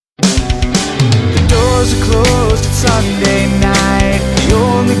doors are closed, it's Sunday night. The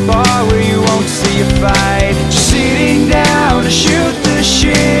only bar where you won't see a fight. Just sitting down to shoot the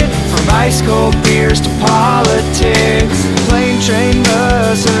shit. From ice cold beers to politics. Plane, train,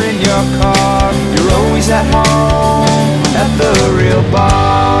 bus, or in your car. You're always at home at the Real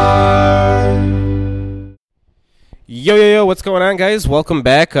Bar. Yo, what's going on, guys? Welcome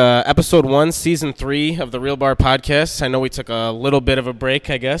back. Episode 1, Season 3 of the Real Bar Podcast. I know we took a little bit of a break,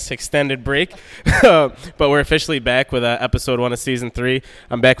 I guess, extended break, but we're officially back with Episode 1 of Season 3.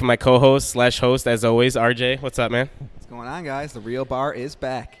 I'm back with my co-host / host, as always, RJ. What's up, man? What's going on, guys? The Real Bar is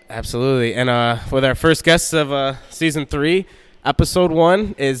back. Absolutely. And with our first guest of Season 3, Episode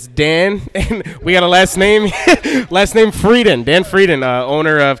 1 is Dan, and we got a last name Frieden. Dan Frieden,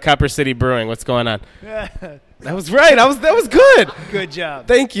 owner of Copper City Brewing. What's going on? That was right. That was good. Good job.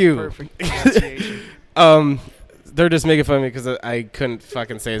 Thank you. Perfect pronunciation. They're just making fun of me because I couldn't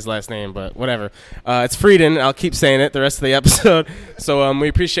fucking say his last name, but whatever. It's Frieden. I'll keep saying it the rest of the episode. So we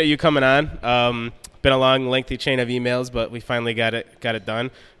appreciate you coming on. Been a long, lengthy chain of emails, but we finally got it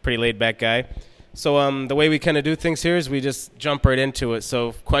done. Pretty laid back guy. So the way we kind of do things here is we just jump right into it.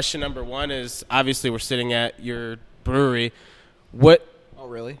 So question number 1 is, obviously we're sitting at your brewery. What? Oh,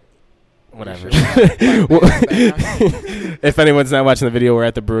 really? Whatever. If anyone's not watching the video, we're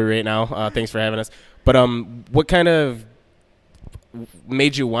at the brewery right now. Thanks for having us. But what kind of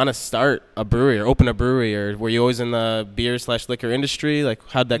made you want to start a brewery or open a brewery, or were you always in the beer / liquor industry? Like,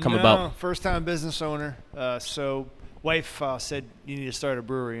 how'd that come about? First time business owner. So wife said, you need to start a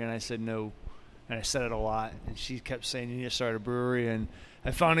brewery, and I said no. And I said it a lot, and she kept saying, you need to start a brewery. And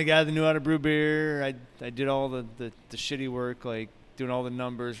I found a guy that knew how to brew beer. I did all the shitty work, like doing all the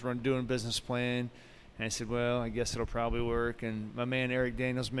numbers, doing business plan. And I said, well, I guess it'll probably work. And my man Eric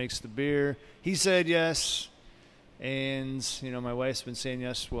Daniels makes the beer. He said yes. And, my wife's been saying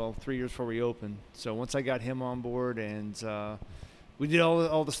yes, 3 years before we opened. So once I got him on board and we did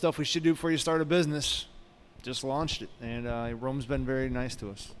all the stuff we should do before you start a business, just launched it. And Rome's been very nice to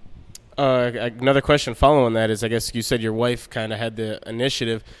us. Another question following that is, I guess you said your wife kind of had the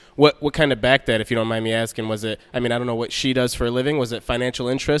initiative. What kind of backed that, if you don't mind me asking? Was it, I don't know what she does for a living. Was it financial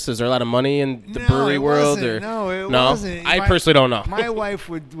interest? Is there a lot of money in the brewery world? No, it wasn't. I personally don't know. My wife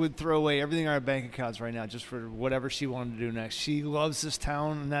would throw away everything in our bank accounts right now just for whatever she wanted to do next. She loves this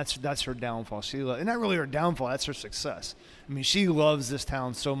town, and that's her downfall. And not really her downfall, that's her success. She loves this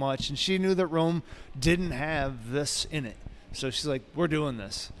town so much, and she knew that Rome didn't have this in it. So she's like, we're doing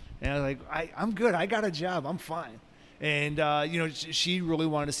this. And I was like, I'm good. I got a job. I'm fine. And, she really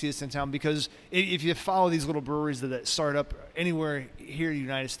wanted to see us in town because if you follow these little breweries that start up anywhere here in the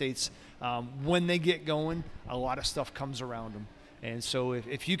United States, when they get going, a lot of stuff comes around them. And so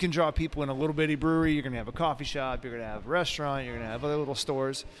if you can draw people in a little bitty brewery, you're going to have a coffee shop, you're going to have a restaurant, you're going to have other little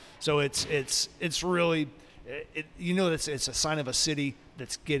stores. So it's really, it's a sign of a city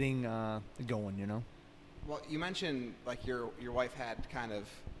that's getting going, Well, you mentioned, like, your wife had kind of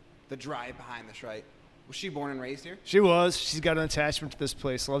the drive behind this, right? Was she born and raised here? She was. She's got an attachment to this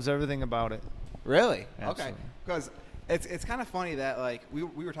place. Loves everything about it. Really? Absolutely. Okay. Because it's kind of funny that, like, we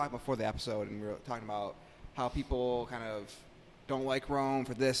were talking before the episode, and we were talking about how people kind of don't like Rome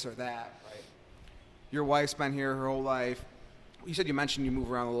for this or that, right? Your wife's been here her whole life. You mentioned you move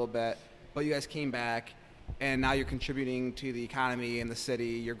around a little bit, but you guys came back, and now you're contributing to the economy in the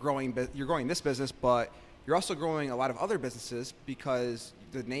city. You're growing this business, but you're also growing a lot of other businesses because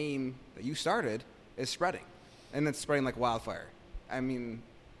the name that you started is spreading, and it's spreading like wildfire.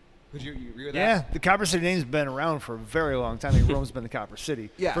 Would you agree with that? Yeah, the Copper City name's been around for a very long time. Rome's been the Copper City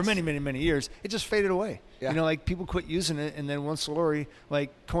for many, many, many years. It just faded away. Yeah. People quit using it, and then once Lori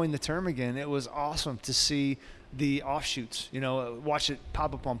coined the term again, it was awesome to see the offshoots. Watch it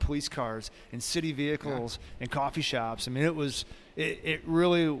pop up on police cars and city vehicles and coffee shops. It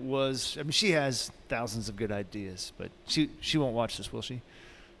really was. She has thousands of good ideas, but she won't watch this, will she?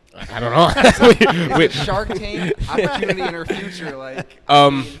 I don't know. Wait. Shark Tank opportunity in her future,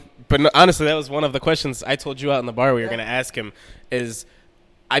 But no, honestly, that was one of the questions I told you out in the bar we were going to ask him.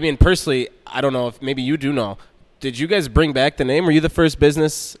 Personally, I don't know if maybe you do know. Did you guys bring back the name? Were you the first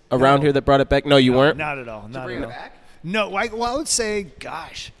business around here that brought it back? No, you weren't? Not at all. Did you bring it back? No, I would say,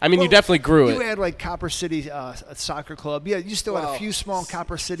 gosh. You definitely grew it. You had Copper City Soccer Club. Yeah, you still had a few small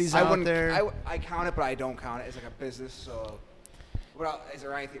Copper Cities out there. I count it, but I don't count it as like a business. So, was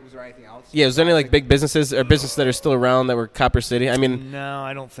there anything else? Yeah, was there any big businesses or businesses that are still around that were Copper City? No,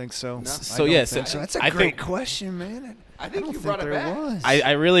 I don't think so. No? So that's a great question, man. I think you brought it back.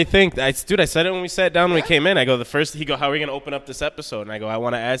 I really think, I said it when we sat down when we came in. I go, how are we going to open up this episode? And I go, I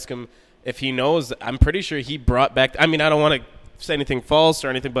want to ask him if he knows. I'm pretty sure he brought back, I don't want to say anything false or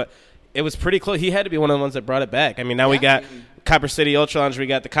anything, but it was pretty close. He had to be one of the ones that brought it back. I mean, now we got Copper City Ultra Lounge, we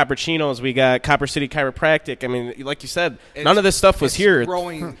got the Coppercinos, we got Copper City Chiropractic. I mean, like you said, none of this stuff was here.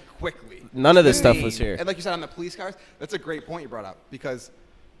 Growing quickly. None of this stuff was here. And like you said on the police cars, that's a great point you brought up because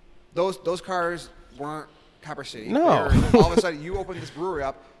those cars weren't Copper City. No. All of a sudden, you opened this brewery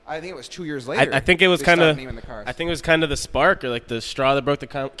up. I think it was 2 years later. I think it was kind of. I I think it was kind of the spark or like the straw that broke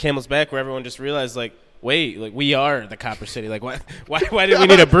the camel's back, where everyone just realized like, wait, like we are the Copper City. Like why did we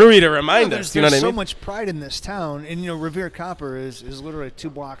need a brewery to remind us? You know what I mean? There's so much pride in this town, and Revere Copper is literally 2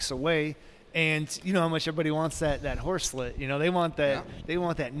 blocks away. And you know how much everybody wants that horse lit. They want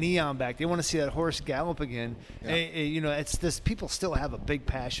that neon back. They want to see that horse gallop again. Yeah. It's this. People still have a big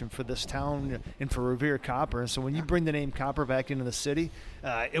passion for this town and for Revere Copper. And so when you bring the name Copper back into the city,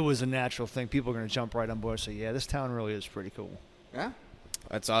 it was a natural thing. People are going to jump right on board and say, yeah, this town really is pretty cool. Yeah,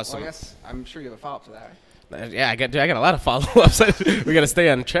 that's awesome. Well, I guess I'm sure you have a follow up to that. Right? Yeah, I got a lot of follow ups. We got to stay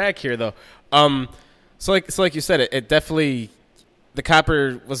on track here though. So like you said, it definitely. The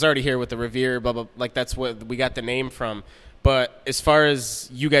Copper was already here with the Revere, blah, blah, like that's what we got the name from. But as far as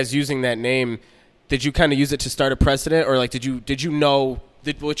you guys using that name, did you kind of use it to start a precedent? Or like did you know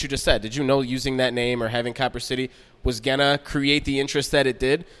what you just said? Did you know using that name or having Copper City was going to create the interest that it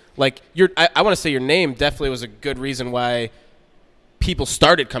did? Like I want to say your name definitely was a good reason why people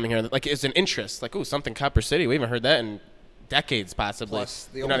started coming here. Like it's an interest. Like, ooh, something Copper City. We haven't heard that in decades possibly. Plus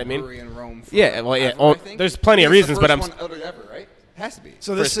the you know what I mean? brewery in Rome. Yeah, well, yeah. There's plenty of reasons, but I'm... One ever, right? Has to be.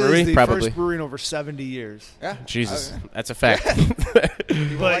 So this First brewery? is the Probably. first brewery in over 70 years. Yeah. Jesus, Okay. that's a fact.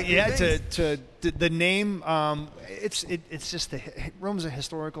 People But like yeah, these things. to the name, it's just Rome's a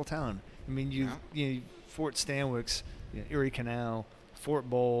historical town. I mean, you Fort Stanwix, Erie Canal, Fort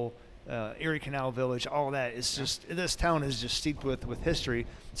Bowl, Erie Canal Village, all that is just this town is just steeped with history.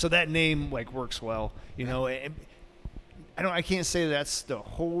 So that name like works well. I can't say that's the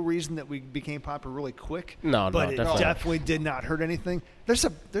whole reason that we became popular really quick. But it definitely did not hurt anything. There's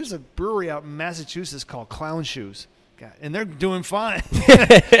a brewery out in Massachusetts called Clown Shoes. God, and they're doing fine.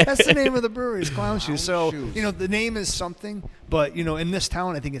 That's the name of the brewery, is Clown Shoes. So, the name is something, but, in this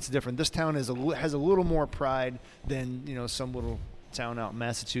town, I think it's different. This town has a little more pride than, some little town out in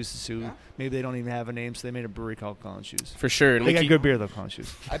Massachusetts who maybe they don't even have a name, so they made a brewery called Clown Shoes. For sure. And they got good beer, though, Clown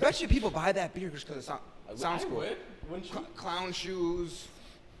Shoes. I bet you people buy that beer just because it sounds cool. Clown shoes,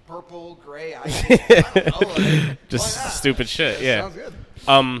 purple, gray. I don't know. Just stupid shit, yeah. Sounds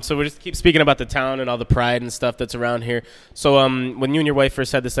good. So we just keep speaking about the town and all the pride and stuff that's around here. So when you and your wife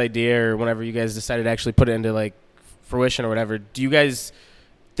first had this idea, or whenever you guys decided to actually put it into like fruition or whatever, do you guys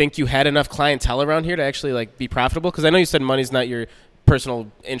think you had enough clientele around here to actually like be profitable? Because I know you said money's not your personal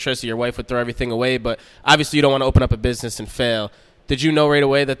interest, or your wife would throw everything away, but obviously you don't want to open up a business and fail. Did you know right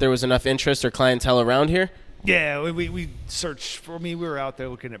away that there was enough interest or clientele around here? Yeah, we searched for me. We were out there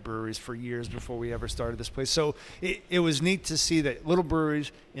looking at breweries for years before we ever started this place. So it was neat to see that little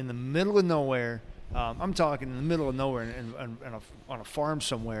breweries in the middle of nowhere. I'm talking in the middle of nowhere and on a farm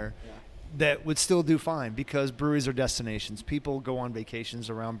somewhere. Yeah. That would still do fine because breweries are destinations. People go on vacations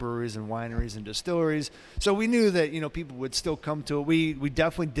around breweries and wineries and distilleries. So we knew that people would still come to it. We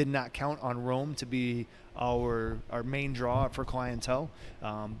definitely did not count on Rome to be our main draw for clientele.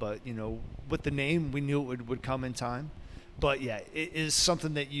 But with the name, we knew it would come in time. But yeah, it is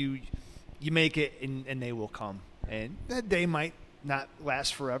something that you make it and they will come. And that day might not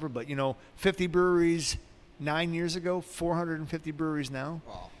last forever, but 50 breweries 9 years ago, 450 breweries now.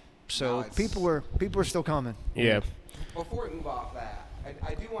 Wow. So people are still coming. Yeah. Before we move off that,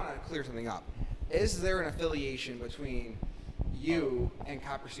 I do want to clear something up. Is there an affiliation between you and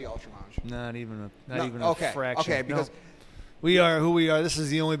Copper City Ultra Lounge? Not even a fraction. Okay, because we are who we are. This is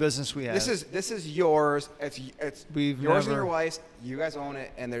the only business we have. This is yours. It's yours and your wife's. You guys own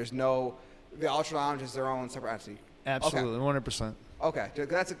it, and there's no. The Ultra Lounge is their own separate entity. Absolutely, 100%. Okay,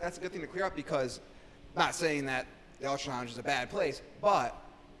 that's a good thing to clear up because, not saying that the Ultra Lounge is a bad place, but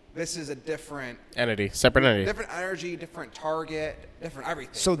this is a different separate entity, different energy, different target, different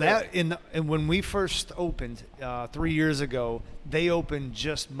everything. So that and when we first opened 3 years ago, they opened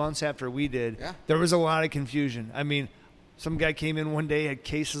just months after we did. Yeah. There was a lot of confusion. I mean, some guy came in one day, had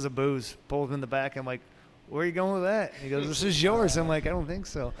cases of booze, pulled him in the back. I'm like, where are you going with that? He goes, this is yours. I'm like, I don't think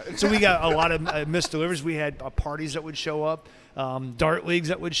so. So we got a lot of missed deliveries. We had parties that would show up, dart leagues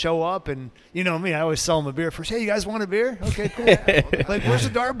that would show up. And, I always sell them a beer first. Hey, you guys want a beer? Okay, cool. Like, where's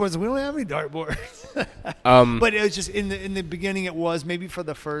the dartboards? We don't have any dartboards. But it was just in the beginning it was. Maybe for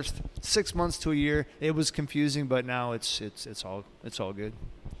the first 6 months to a year, it was confusing. But now it's all good.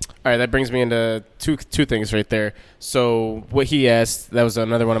 All right, that brings me into two things right there. So what he asked, that was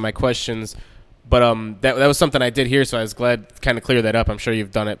another one of my questions. But that was something I did hear, so I was glad to kind of clear that up. I'm sure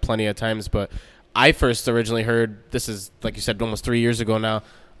you've done it plenty of times, but I first originally heard, this is, like you said, almost 3 years ago now,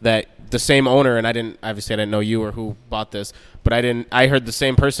 that the same owner, and I didn't know you or who bought this, but I heard the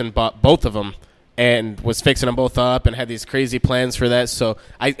same person bought both of them and was fixing them both up and had these crazy plans for that. So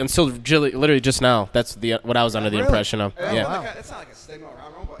I'm still literally just now, that's what I was under the impression of. Yeah. It's not like a stigma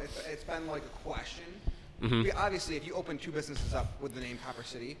around Rome, but it's been like a question. Mm-hmm. Obviously, if you open two businesses up with the name Copper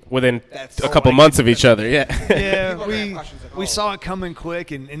City, within that's a couple months of each other, yeah. Yeah, People are gonna have questions like, we oh. saw it coming quick,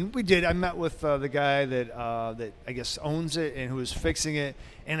 and we did. I met with the guy that I guess owns it and who was fixing it,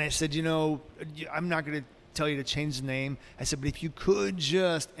 and I said, I'm not going to tell you to change the name. I said, but if you could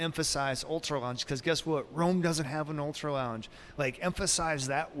just emphasize Ultra Lounge, because guess what? Rome doesn't have an Ultra Lounge. Like, emphasize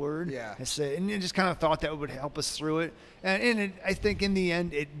that word. Yeah. I said, and I just kind of thought that would help us through it. And I think in the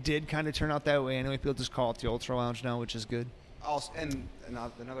end, it did kind of turn out that way. Anyway, people just call it the Ultra Lounge now, which is good. Also, and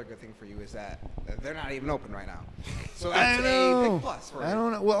another good thing for you is that they're not even open right now. So I that's know. a big plus for I you.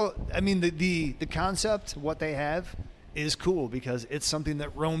 don't know. Well, I mean, the concept, what they have, is cool because it's something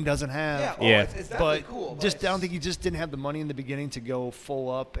that Rome doesn't have. Yeah, Yeah. It's definitely But cool. I don't think you just didn't have the money in the beginning to go full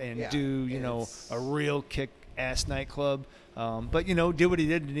up and Yeah, do, it's- a real kick-ass nightclub. But, did what he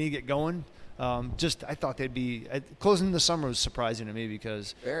did to get going. I thought they'd be closing the summer was surprising to me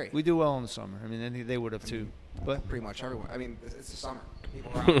because Very. we do well in the summer. I mean, I think they would have too. But pretty much everyone. I mean, it's the summer.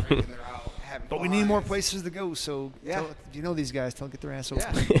 People are out drinking, they're out having we fun. need more places to go. So Yeah. if you know these guys, tell them to get their ass Yeah,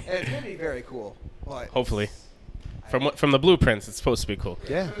 open. it's gonna be very cool. But Hopefully. From the blueprints, it's supposed to be cool.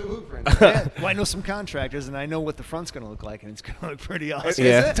 Yeah. the blueprint. Yeah. Well, I know some contractors, and I know what the front's going to look like, and it's going to look pretty awesome.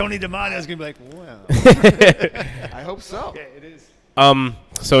 Yeah. Tony D'Amato is going to be like, wow. I hope so. Yeah, it is.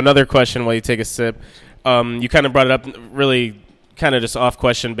 So another question while you take a sip. You kind of brought it up, really kind of just off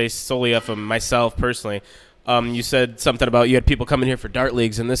question based solely off of myself personally. You said something about you had people coming here for dart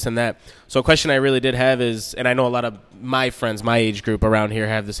leagues and this and that. So a question I really did have is, and I know a lot of my friends, my age group around here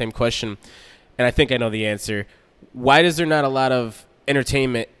have the same question, and I think I know the answer. Why is there not a lot of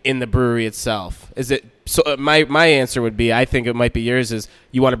entertainment in the brewery itself? Is it so? My answer would be, I think it might be yours, is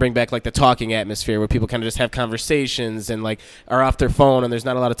you want to bring back like the talking atmosphere where people kind of just have conversations and like are off their phone and there's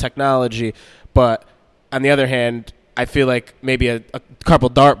not a lot of technology. But on the other hand, I feel like maybe a couple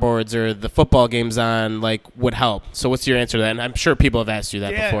dartboards or the football games on like would help. So what's your answer to that? And I'm sure people have asked you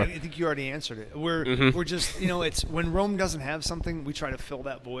that before. I think you already answered it. We're just, it's when Rome doesn't have something, we try to fill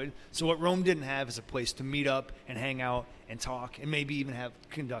that void. So what Rome didn't have is a place to meet up and hang out and talk and maybe even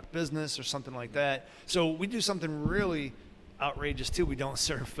conduct business or something like that. So we do something really outrageous too. We don't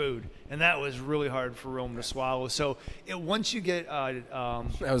serve food, and that was really hard for Rome to swallow. So once you get That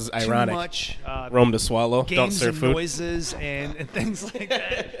was too ironic. much Rome to swallow. games Don't serve and food. noises and things like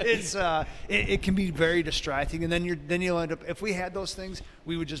that, it can be very distracting. And then you'll end up, if we had those things,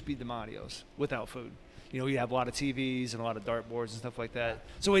 we would just be Dematios without food. You have a lot of TVs and a lot of dartboards and stuff like that.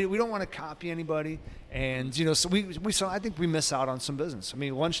 So we don't want to copy anybody. And, so I think we miss out on some business. I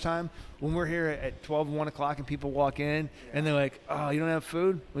mean, lunchtime, when we're here at 12 and 1 o'clock and people walk in and they're like, oh, you don't have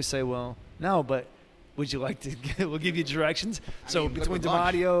food? We say, well, no, but would you like to we'll give you directions. So between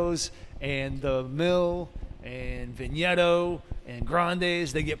Dematios and the Mill and Vigneto and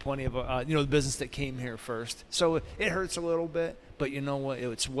Grandes, they get plenty of, the business that came here first. So it hurts a little bit. But you know what?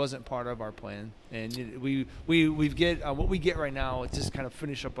 It wasn't part of our plan, and we get what we get right now. Just kind of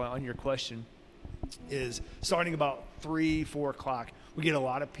finish up on your question, is starting about 3-4 o'clock. We get a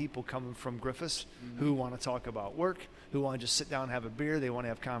lot of people coming from Griffiths who want to talk about work, who want to just sit down and have a beer. They want to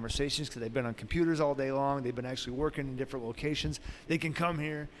have conversations because they've been on computers all day long. They've been actually working in different locations. They can come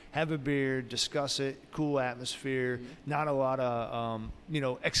here, have a beer, discuss it, cool atmosphere, not a lot of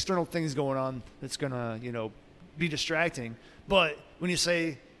external things going on that's gonna be distracting. But when you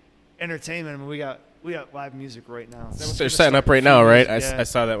say entertainment, I mean, we got live music right now. They're setting up right now, right? Yeah. I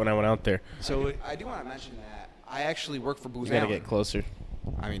saw that when I went out there. So I do want to mention that I actually work for Booze You gotta Allen. get closer.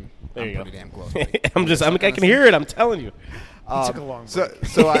 I mean, There I'm you go. pretty damn close. I can hear it. I'm telling you. he took a long break.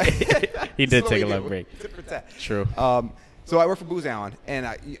 So I He did so take a we long do. break. Tit for tat. True. So I work for Booze Allen, and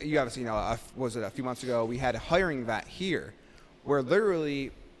you obviously know, was it a few months ago, we had a hiring event here where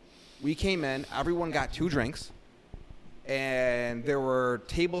literally we came in, everyone got 2 drinks, and there were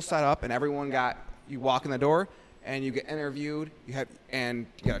tables set up, and you walk in the door, and you get interviewed, you got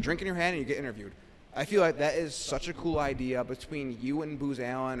a drink in your hand, and you get interviewed. I feel like that is such a cool idea between you and Booze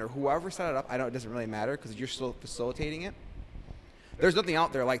Allen or whoever set it up. I know it doesn't really matter because you're still facilitating it. There's nothing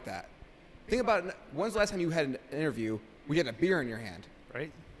out there like that. Think about it. When's the last time you had an interview where you had a beer in your hand?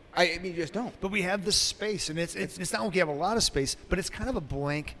 right? I mean, you just don't. But we have this space, and it's not like we have a lot of space, but it's kind of a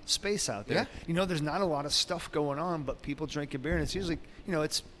blank space out there. Yeah. You know, there's not a lot of stuff going on, but people drinking beer, and it's usually, you know,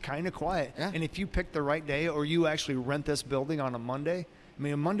 it's kind of quiet. Yeah. And if you pick the right day, or you actually rent this building on a Monday, I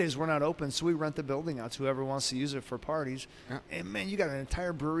mean, on Mondays we're not open, so we rent the building out to whoever wants to use it for parties. Yeah. And man, you got an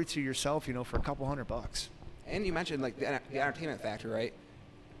entire brewery to yourself, you know, for a couple $100. And you mentioned like the entertainment factor, right?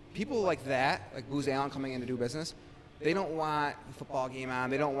 People like that, like Booz Allen coming in to do business, they don't want a football game on.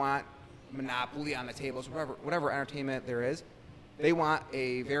 They don't want Monopoly on the tables, whatever entertainment there is. They want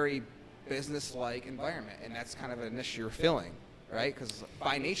a very business-like environment, and that's kind of an issue you're filling, right? Because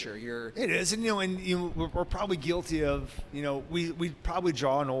by nature, you're. It is, and we're probably guilty of, we probably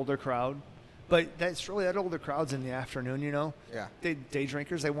draw an older crowd, but that's really that older crowd's in the afternoon, Yeah. Day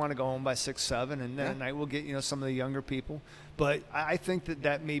drinkers, they want to go home by 6, 7, and then at night we'll get some of the younger people. But I think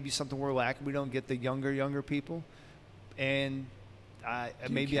that may be something we're lacking. We don't get the younger people, and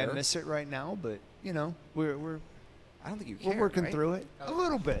maybe I care? miss it right now. But we're I don't think you care. we're working right? through it a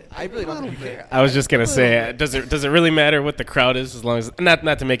little bit. I really don't think you care. I was just gonna say, does it really matter what the crowd is, as long as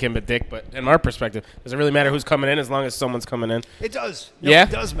not to make him a dick, but in our perspective, does it really matter who's coming in as long as someone's coming in? It does. Yeah?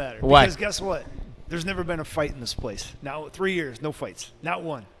 It does matter. Why? Because guess what? There's never been a fight in this place. Now 3 years, no fights, not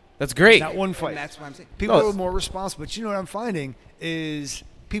one. That's great. Not one And fight. that's what I'm saying. People No, are more responsible. But you know what I'm finding is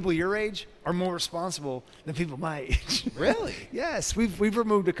people your age are more responsible than people my age. Really? Yes. We've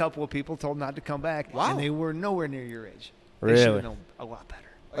removed a couple of people, told them not to come back, Wow. and they were nowhere near your age. They Really? should have known a lot better.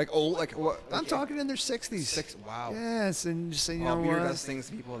 Like old, like what? I'm talking in their 60s. Wow. Yes, and just say, you Well, know beer what? does things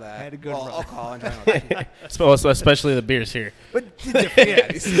to people that. Had a good well, run. alcohol in general. So especially the beers here. But yeah,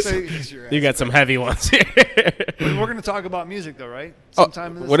 You got some heavy ones here. we're going to talk about music, though, right? Oh,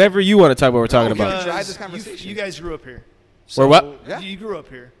 Sometime in this whatever you want to talk about, we're talking Okay. about. Drive this Because conversation. You guys grew up here. We're what? Yeah. You grew up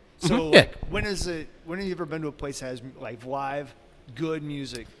here. So Yeah. like, when have you ever been to a place that has like live, good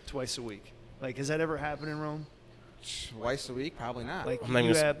music twice a week? Like, has that ever happened in Rome? Twice a week, probably not. Like, I'm not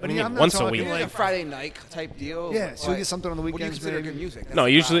you gonna- have, what but do you I'm mean, not once a talking week? like a like Friday night type deal. Yeah, so we but get something on the What do you weekends, consider maybe? good music? That's No,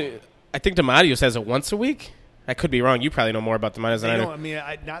 the usually, problem. I think Demadios has it once a week. I could be wrong. You probably know more about Demadios than I you do. know, I mean,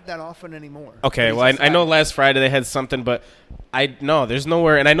 not that often anymore. Okay, But well, it's I know Friday. last Friday they had something, but there's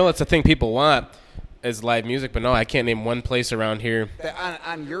nowhere, and I know it's a thing people want is live music, but no, I can't name one place around here.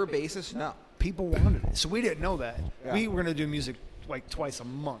 On your basis, no. People wanted it, so we didn't know that. Yeah. We were going to do music like twice a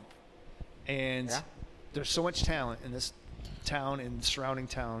month, and Yeah. there's so much talent in this town and surrounding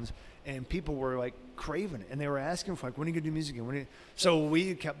towns, and people were like craving it, and they were asking for like, when are you going to do music again? So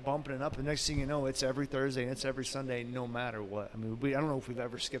we kept bumping it up. The next thing you know, it's every Thursday and it's every Sunday, no matter what. I mean, I don't know if we've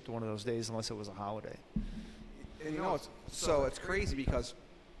ever skipped one of those days unless it was a holiday. And it's crazy because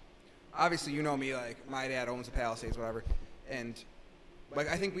obviously you know me, like my dad owns the Palisades, whatever, and like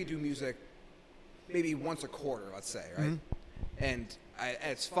I think we do music maybe once a quarter, let's say, right? Mm-hmm. And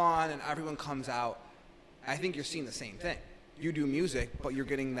it's fun and everyone comes out. I think you're seeing the same thing. You do music, but you're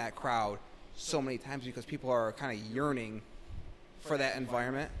getting that crowd so many times because people are kind of yearning for that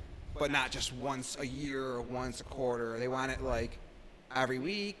environment, but not just once a year or once a quarter. They want it like every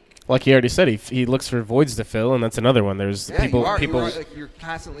week. Like he already said, he looks for voids to fill, and that's another one. There's Yeah, people. you're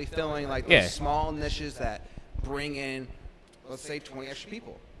constantly filling like those Yeah. small niches that bring in, let's say, 20 extra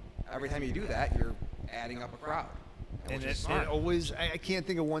people. Every time you do that, you're adding up a crowd. And Which is it smart. always, I can't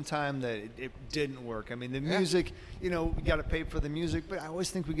think of one time that it didn't work. I mean, the Yeah. music, we got to pay for the music, but I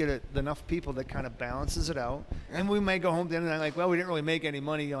always think we get enough people that kind of balances it out. Yeah. And we may go home at the end of the night like, well, we didn't really make any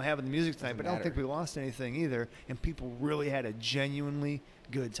money, having the music tonight, Doesn't but I don't matter. think we lost anything either. And people really had a genuinely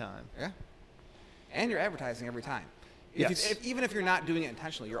good time. Yeah. And you're advertising every time. Yes. Even if you're not doing it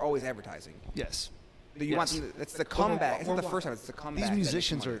intentionally, you're always advertising. Yes. You want Yes. them to, it's the comeback. It's not the We're- first time. It's the comeback. These that makes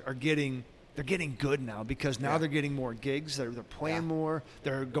musicians money. are getting they're getting good now because now Yeah. they're getting more gigs. They're playing Yeah. more.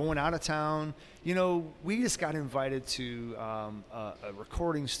 They're going out of town. We just got invited to a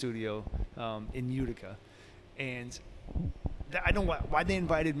recording studio in Utica, and I don't know why they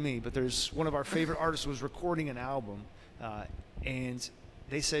invited me, but there's one of our favorite artists was recording an album, and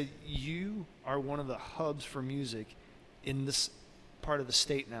they said you are one of the hubs for music in this part of the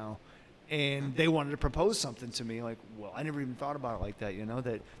state now. And they wanted to propose something to me, like, well, I never even thought about it like that,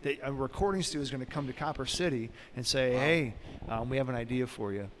 that a recording studio is going to come to Copper City and say, hey, we have an idea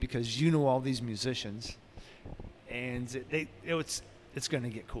for you because you know all these musicians, and it's going to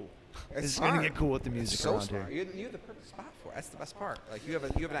get cool. It's going to smart. get cool with the music It's so around smart. here. You have the perfect spot for it. That's the best part. Like you have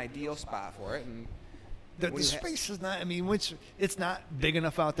an ideal spot for it, and The What do you space is not, it's not big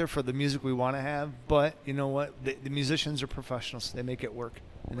enough out there for the music we want to have, but you know what? The musicians are professionals. They make it work,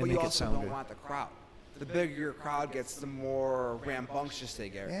 and they but make you it also sound don't good. want the crowd. the bigger your crowd gets, the more rambunctious they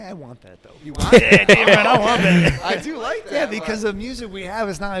get. Yeah, I want that though. You want it? Damn it, I want that. I do like that. Yeah, because the music we have,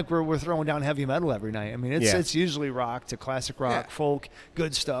 it's not like we're throwing down heavy metal every night. I mean, it's usually rock to classic rock, folk,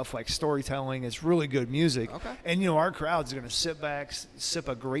 good stuff like storytelling. It's really good music. Okay. And our crowd's going to sit back, sip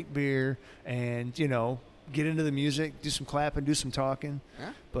a great beer, and get into the music, do some clapping, do some talking. Yeah.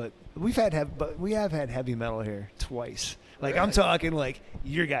 But we have had heavy metal here twice. Like, I'm talking like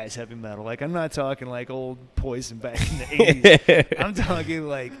your guys' heavy metal. Like, I'm not talking like old Poison back in the 80s. I'm talking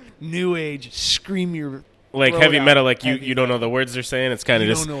like new age, scream your like throat heavy out. metal, like you don't know the words they're saying. It's kind of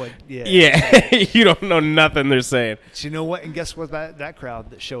You just don't know it. Yeah. yeah. You don't know nothing they're saying. So you know what? And guess what? That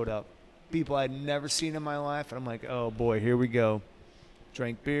crowd that showed up, people I'd never seen in my life. And I'm like, oh boy, here we go.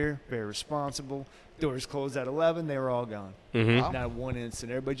 Drank beer, very responsible. Doors closed at 11. They were all gone. Mm-hmm. Wow. Not one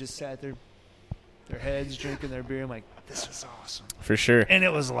instant. Everybody just sat there, their heads drinking their beer. I'm like, this is awesome. For sure. And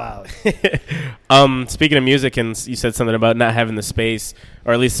it was loud. Speaking of music, and you said something about not having the space,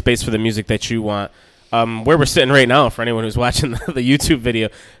 or at least space for the music that you want. Where we're sitting right now, for anyone who's watching the YouTube video,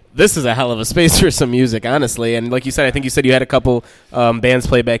 this is a hell of a space for some music, honestly. And like you said, I think you said you had a couple bands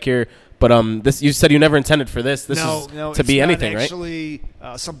play back here. But this, you said you never intended for this. This is to be anything, right? Actually,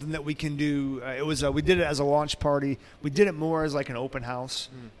 something that we can do. It was we did it as a launch party. We did it more as like an open house,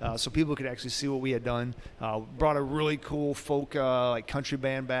 so people could actually see what we had done. Brought a really cool folk like country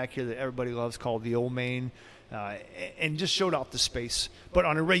band back here that everybody loves called the Old Main, and just showed off the space. But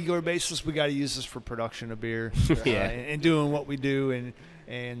on a regular basis, we got to use this for production of beer, and doing what we do, and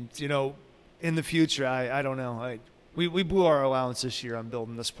in the future, I don't know. We blew our allowance this year on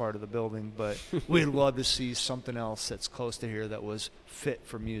building this part of the building, but we'd love to see something else that's close to here that was fit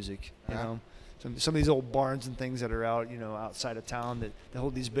for music. You know, some of these old barns and things that are out, outside of town that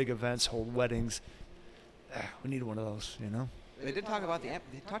hold these big events, hold weddings. We need one of those. They did talk about they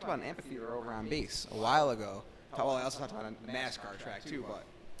talked about an amphitheater over on base a while ago. Well, I also talked about a NASCAR track too,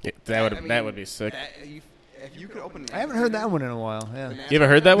 but that would be sick. If you could open, I haven't heard that one in a while. Yeah. You ever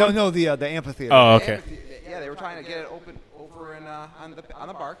heard that one? No, the amphitheater. Oh, okay. Yeah, they were trying to get it open over in on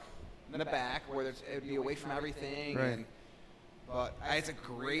the bark in the back where it would be away from everything. Right. But it's a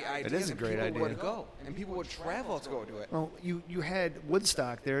great idea. It is a great idea. People would go, and people would travel to go do it. Well, you had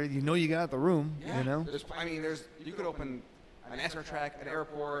Woodstock there. You got the room. Yeah. You could open a NASCAR track, an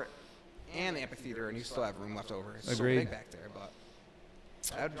airport, and the amphitheater, and you still have room left over. It's Agreed. so big back there, but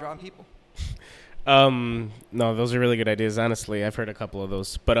that would draw people. No, those are really good ideas, honestly. I've heard a couple of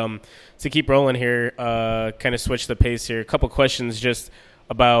those. But to keep rolling here, kind of switch the pace here. A couple questions just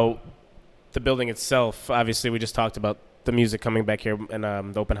about the building itself. Obviously, we just talked about the music coming back here and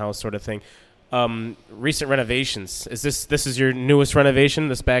the open house sort of thing. Recent renovations. Is this is your newest renovation,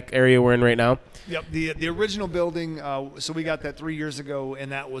 this back area we're in right now? Yep. The original building, so we got that 3 years ago,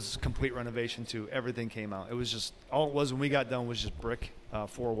 and that was complete renovation too. Everything came out. It was just, all it was when we got done was just brick,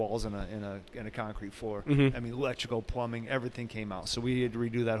 4 walls and a concrete floor. Mm-hmm. I mean, electrical, plumbing, everything came out. So we had to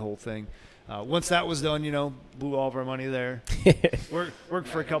redo that whole thing. Once that was done, blew all of our money there. Worked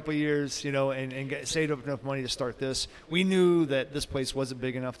for a couple of years, and saved up enough money to start this. We knew that this place wasn't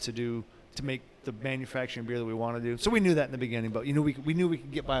big enough to make the manufacturing beer that we want to do. So we knew that in the beginning, but we knew we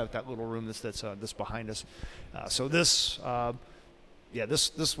could get by with that little room that's behind us. So this was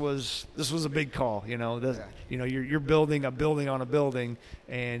a big call. You're building a building on a building,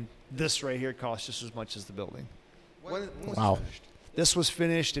 and this right here costs just as much as the building. When was Wow. it finished? This was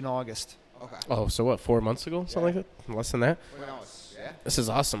finished in August. Okay. Oh, so what, 4 months ago? Something like that? Less than that? Yeah. This is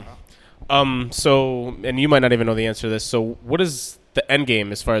awesome. So, and you might not even know the answer to this. So what is the end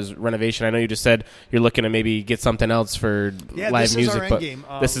game as far as renovation? I know you just said you're looking to maybe get something else for live this music, is our but end game.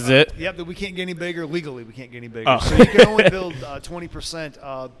 this is it? Yep, we can't get any bigger. Legally, we can't get any bigger. Oh. So you can only build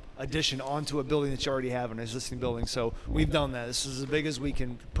 20% addition onto a building that you already have, an existing building. So we've done that. This is as big as we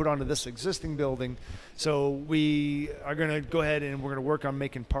can put onto this existing building. So we are going to go ahead and we're going to work on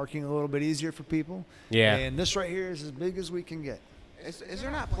making parking a little bit easier for people. Yeah. And this right here is as big as we can get. Is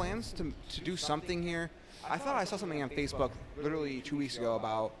there not plans to do something here? I thought I saw something on Facebook literally 2 weeks ago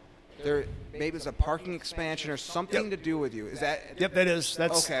about maybe it's a parking expansion or something to do with you. Is that? Yep, that's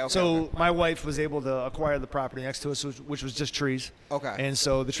Okay. So my wife was able to acquire the property next to us, which was just trees. Okay. And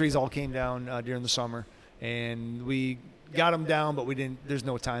so the trees all came down during the summer, and we got them down, but we didn't. There's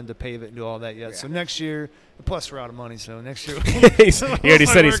no time to pave it and do all that yet. Yeah. So next year, plus we're out of money. So next year, He already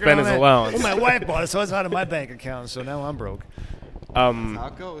said he spent his allowance. Well, my wife bought it, so it's out of my bank account. So now I'm broke. That's how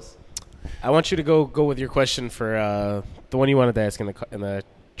it goes. I want you to go with your question for the one you wanted to ask in the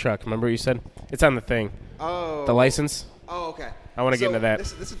truck. Remember what you said? It's on the thing. Oh. The license. Oh, okay. I want to get into that.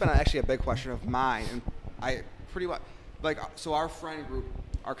 This has been actually a big question of mine, and I pretty much so our friend group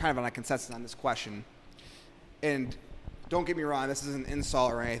are kind of on a consensus on this question. and don't get me wrong, this isn't an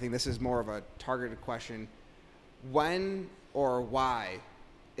insult or anything. This is more of a targeted question. When or why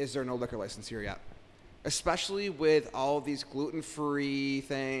is there no liquor license here yet? Especially with all of these gluten-free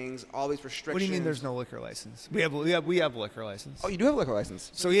things, all these restrictions. What do you mean there's no liquor license? We have liquor license. Oh, you do have a liquor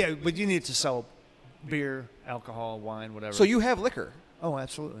license. So yeah, but you need to sell beer, alcohol, wine, whatever. So you have liquor. Oh,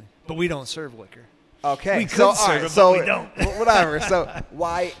 absolutely. But we don't serve liquor. Okay. We could so, serve all right, it, so but we don't. Whatever. So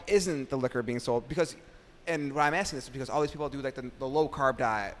why isn't the liquor being sold? Because, and why I'm asking this is because all these people do like the low carb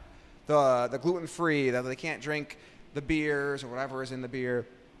diet, the gluten free, that they can't drink the beers or whatever is in the beer.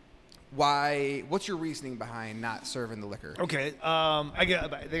 Why? What's your reasoning behind not serving the liquor? Okay, they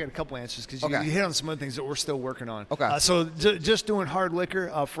got a couple answers because Okay. you hit on some other things that we're still working on. Okay. So just doing hard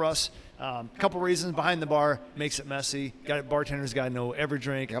liquor for us, a couple reasons. Behind the bar makes it messy. Bartenders got to know every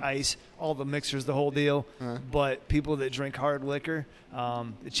drink, Yep. ice, all the mixers, the whole deal. Uh-huh. But people that drink hard liquor,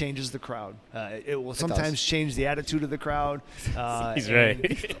 it changes the crowd. It will sometimes change the attitude of the crowd. He's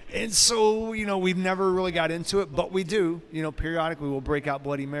right. And so, we've never really got into it, but we do. Periodically we'll break out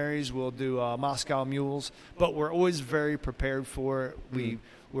Bloody Marys, we'll do Moscow Mules, but we're always very prepared for it.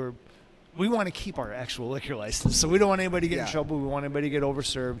 We want to keep our actual liquor license, so we don't want anybody to get in trouble. We want anybody to get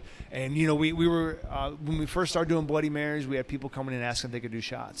overserved. And, we were when we first started doing Bloody Marys, we had people coming in asking if they could do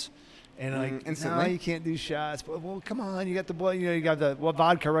shots. And instantly? No, you can't do shots. But, well, come on, you got the blood, you got the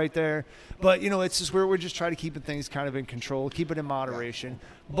vodka right there. But it's just we're just trying to keep things kind of in control, keep it in moderation.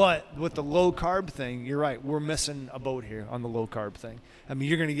 Yeah. But with the low carb thing, you're right. We're missing a boat here on the low carb thing. I mean,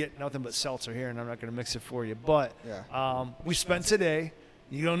 you're going to get nothing but seltzer here, and I'm not going to mix it for you. But we spent today.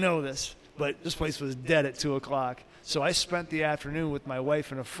 You don't know this, but this place was dead at 2:00. So I spent the afternoon with my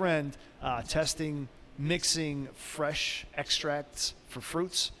wife and a friend mixing fresh extracts for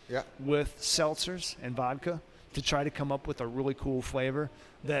fruits with seltzers and vodka to try to come up with a really cool flavor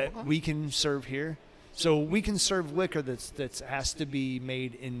that we can serve here. So we can serve liquor that has to be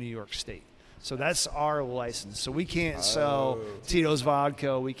made in New York State. So that's our license. So we can't sell Tito's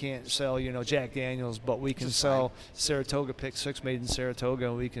vodka. We can't sell, Jack Daniels, but we can sell Saratoga Pick 6 made in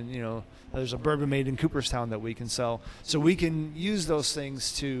Saratoga. We can, there's a bourbon made in Cooperstown that we can sell. So we can use those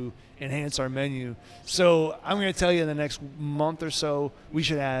things to enhance our menu. So I'm going to tell you in the next month or so, we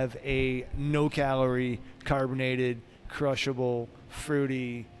should have a no-calorie, carbonated, crushable,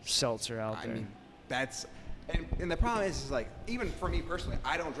 fruity seltzer out there. I mean, that's... And the problem is like, even for me personally,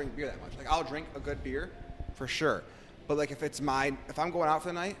 I don't drink beer that much. Like, I'll drink a good beer, for sure. But, like, if I'm going out for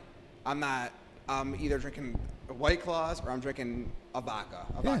the night, I'm either drinking a White Claws or I'm drinking a vodka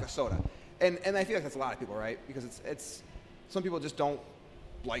soda. And I feel like that's a lot of people, right? Because it's some people just don't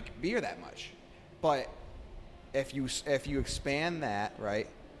like beer that much. But if you expand that, right,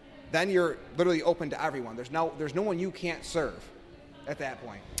 then you're literally open to everyone. There's no one you can't serve at that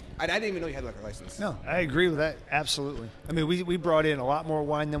point. I didn't even know you had a liquor license. No, I agree with that. Absolutely. I mean, we brought in a lot more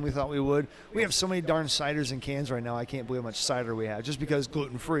wine than we thought we would. We have so many darn ciders in cans right now. I can't believe how much cider we have just because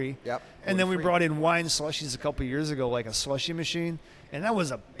gluten-free. Yep. And then we brought in wine slushies a couple years ago, like a slushie machine. And that was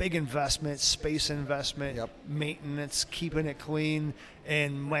a big investment, space investment, maintenance, keeping it clean.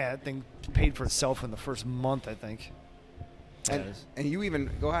 And, man, that thing paid for itself in the first month, I think. And you even,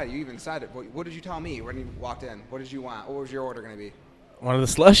 go ahead, you even decided, what did you tell me when you walked in? What did you want? What was your order going to be? One of the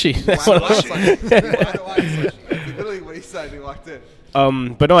slushy. That's literally what he said when he walked in.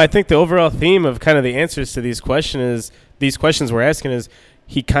 But no, I think the overall theme of kind of the answers to these questions we're asking is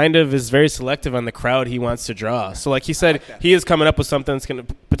he kind of is very selective on the crowd he wants to draw. So like he said, he is coming up with something that's going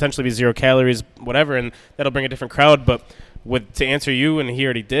to potentially be 0 calories, whatever, and that'll bring a different crowd. But to answer you, and he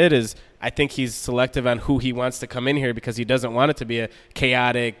already did, is I think he's selective on who he wants to come in here because he doesn't want it to be a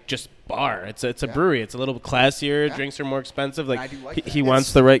chaotic just bar. It's a brewery. It's a little classier. Yeah. Drinks are more expensive. I do like that. He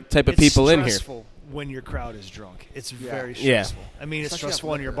wants the right type of people in here. It's stressful when your crowd is drunk. It's very stressful. I mean, it's Especially stressful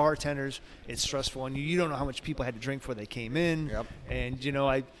on your bartenders. It's stressful on you. You don't know how much people had to drink before they came in. Yep.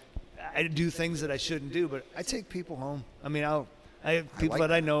 And, I do things that I shouldn't do, but I take people home. I mean, I have people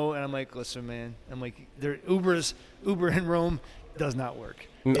that I know, and I'm like, listen, man. I'm like, Uber in Rome does not work.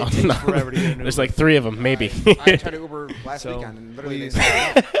 It takes forever to get an Uber. There's like 3 of them, maybe. I tried to Uber last weekend, and literally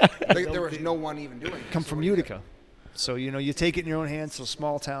there was no one even doing it. Come from Utica. So, you take it in your own hands. So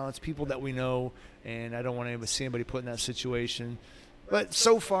small towns, people that we know, and I don't want to see anybody put in that situation. But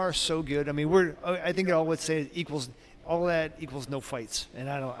so far, so good. I mean, I think all let's say equals no fights. And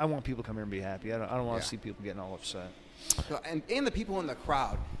I want people to come here and be happy. I don't want to see people getting all upset. And the people in the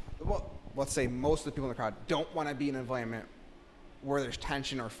crowd, well, let's say most of the people in the crowd don't want to be in an environment where there's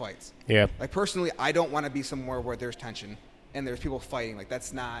tension or fights. Yeah. Like, personally, I don't want to be somewhere where there's tension and there's people fighting. Like,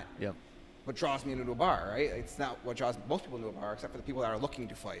 that's not what draws me into a bar, right? It's not what draws most people into a bar, except for the people that are looking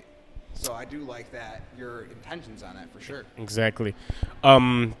to fight. So I do like that your intentions on it for sure. Exactly.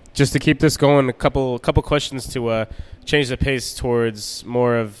 Just to keep this going, a couple questions to change the pace towards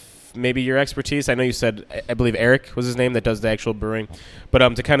more of maybe your expertise. I know you said, I believe Eric was his name, that does the actual brewing, but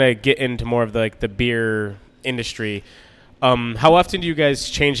to kind of get into more of the beer industry, how often do you guys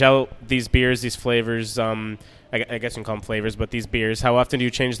change out these beers, these flavors? I guess you can call them flavors, but these beers, how often do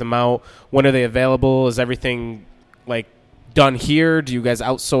you change them out? When are they available? Is everything like done here? Do you guys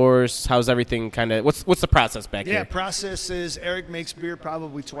outsource? How's everything kind of, what's the process back here? Yeah, process is Eric makes beer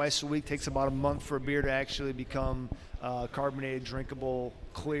probably twice a week. Takes about a month for a beer to actually become carbonated, drinkable,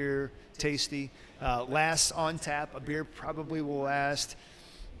 clear, tasty. Lasts on tap. A beer probably will last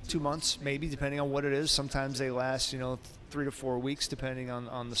 2 months, maybe, depending on what it is. Sometimes they last, 3 to 4 weeks, depending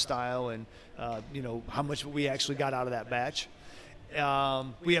on the style and, how much we actually got out of that batch.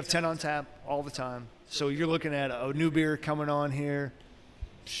 We have 10 on tap all the time. So you're looking at a new beer coming on here,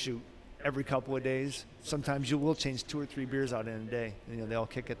 every couple of days. Sometimes you will change 2 or 3 beers out in a day. They all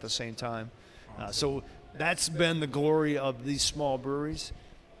kick at the same time. So that's been the glory of these small breweries.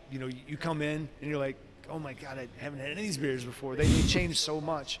 You come in and you're like, oh my God, I haven't had any of these beers before. They change so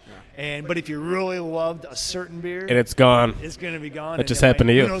much. Yeah. But if you really loved a certain beer, and it's gone, it's going to be gone. That just happened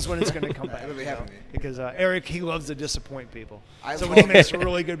to you. Who knows when it's going to come back? Really happened to me. Because Eric, he loves to disappoint people. So when he makes a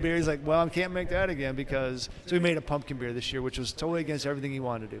really good beer, he's like, well, I can't make that again because. So he made a pumpkin beer this year, which was totally against everything he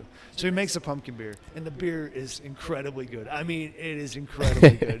wanted to do. So he makes a pumpkin beer, and the beer is incredibly good. I mean, it is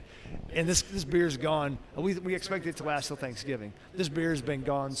incredibly good. And this beer's gone. We expect it to last till Thanksgiving. This beer has been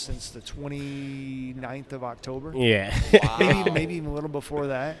gone since the 29th of October. Yeah. Wow. maybe even a little before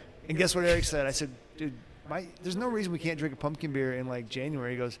that. And guess what Eric said? I said, dude, there's no reason we can't drink a pumpkin beer in like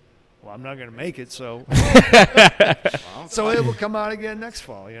January. He goes, well, I'm not going to make it, so. So it will come out again next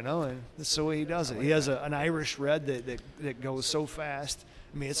fall, and that's the way he does it. He has an Irish red that goes so fast.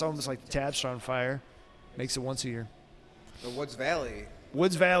 I mean, it's almost like the taps are on fire. Makes it once a year. The Woods Valley.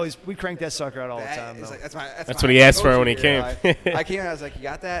 Woods Valley's, we crank that sucker out all the time, though. That's what he asked for when he came. I came and I was like, you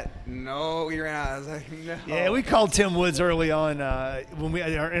got that? No, you ran out. I was like, no. Yeah, we called Tim Woods early on when we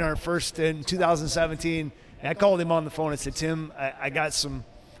in our first in 2017. And I called him on the phone and said, Tim, I got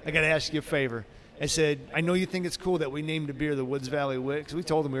to ask you a favor. I said, I know you think it's cool that we named a beer the Woods Valley Wit, because we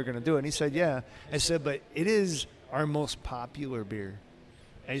told him we were going to do it. And he said, yeah. I said, but it is our most popular beer.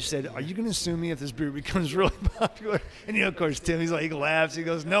 And he said, are you going to sue me if this beer becomes really popular? And, of course, Tim, he laughs. He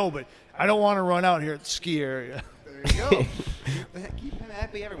goes, no, but I don't want to run out here at the ski area. There you go. Keep him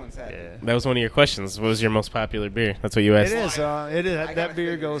happy. Everyone's happy. Yeah. That was one of your questions. What was your most popular beer? That's what you asked. It is. That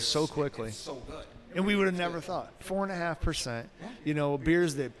beer goes so quickly. It's so good. And we would have never thought. 4.5%.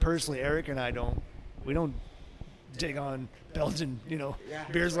 Beers that personally Eric and I don't dig on Belgian,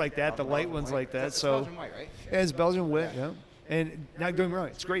 beers like that, the light ones like that. It's Belgian white, right? Yeah, it's Belgian wit, yeah. And not doing wrong,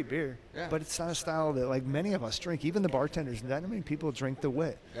 it's great beer, yeah. But it's not a style that like many of us drink. Even the bartenders, not many people drink the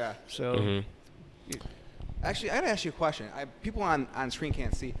wit. Yeah. So, actually, I gotta ask you a question. People on screen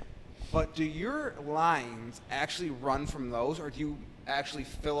can't see, but do your lines actually run from those, or do you actually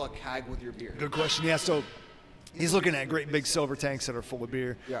fill a keg with your beer? Good question. Yeah. So he's looking at great big silver tanks that are full of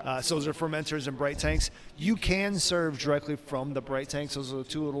beer. Yeah. So those are fermenters and bright tanks. You can serve directly from the bright tanks. Those are the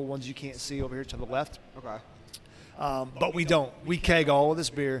 2 little ones you can't see over here to the left. Okay. But we don't. We keg all of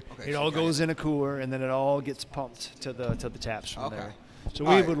this beer. Okay, it so all goes in a cooler, and then it all gets pumped to the taps from Okay. there. So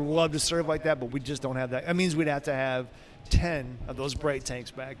All we right. would love to serve like that, but we just don't have that. That means we'd have to have 10 of those bright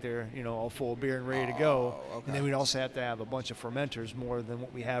tanks back there, all full of beer and ready to go. okay. And then we'd also have to have a bunch of fermenters, more than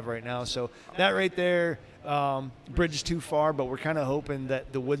what we have right now. So that right there, bridge too far, but we're kind of hoping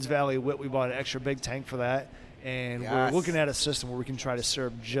that the Woods Valley Wit, we bought an extra big tank for that. And we're Yes. looking at a system where we can try to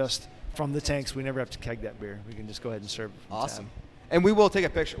serve just from the tanks. We never have to keg that beer. We can just go ahead and serve it from Awesome. tap. And we will take a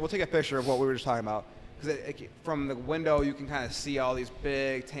picture. We'll take a picture of what we were just talking about, because from the window you can kind of see all these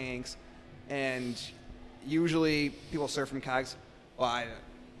big tanks, and usually people serve from kegs. Well, I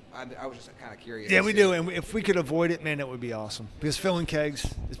was just kind of curious. Yeah, we do. And if we could avoid it, man, that would be awesome. Because filling kegs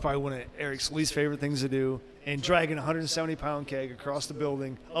is probably one of Eric's least favorite things to do. And dragging a 170-pound keg across the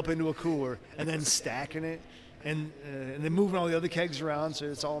building up into a cooler and then stacking it and then moving all the other kegs around so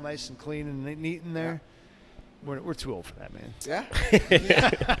it's all nice and clean and neat in there. We're too old for that, man. Yeah.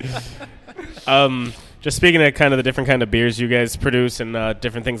 Just speaking of kind of the different kind of beers you guys produce and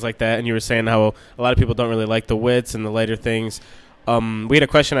different things like that, and you were saying how a lot of people don't really like the wits and the lighter things. We had a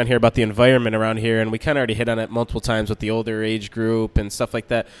question on here about the environment around here, and we kind of already hit on it multiple times with the older age group and stuff like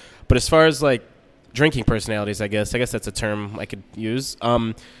that. But as far as like drinking personalities, I guess that's a term I could use.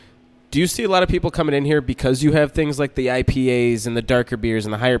 Do you see a lot of people coming in here because you have things like the IPAs and the darker beers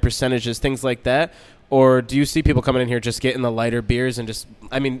and the higher percentages, things like that? or do you see people coming in here just getting the lighter beers and just?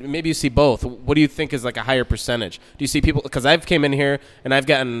 I mean, maybe you see both. What do you think is like a higher percentage? Do you see people? Because I've came in here and I've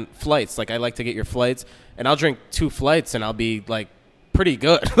gotten flights. Like I like to get your flights, and I'll drink 2 flights and I'll be like pretty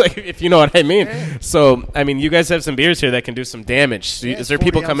good, like if you know what I mean. Yeah. So I mean, you guys have some beers here that can do some damage. So Yeah, is there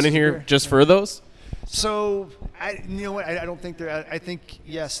people 40 coming in ounces of here beer. just for those? So, you know what? I don't think they're. I think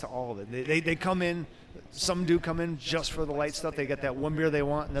yes to all of it. They come in. Some do come in just for the light stuff. They get that one beer they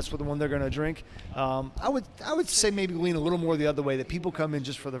want, and that's what the one they're going to drink. I would say maybe lean a little more the other way. That people come in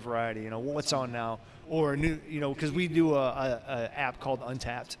just for the variety. You know, what's on now, or new. You know, because we do a app called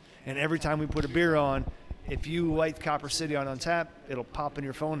Untapped, and every time we put a beer on, if you like Copper City on Untapped, it'll pop in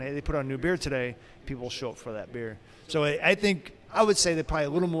your phone. Hey, they put on a new beer today. People will show up for that beer. So I think. I would say they're probably a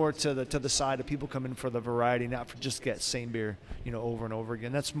little more to the side of people coming for the variety, not for just get same beer, you know, over and over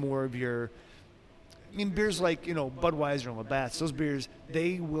again. That's more of your. I mean, beers like, you know, Budweiser and Labatt's, those beers,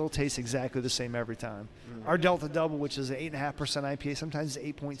 they will taste exactly the same every time. Our Delta Double, which is an 8.5% IPA, sometimes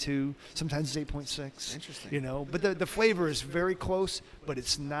it's 8.2, sometimes it's 8.6. Interesting. You know, but the flavor is very close, but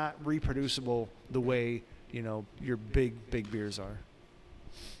it's not reproducible the way, you know, your big beers are.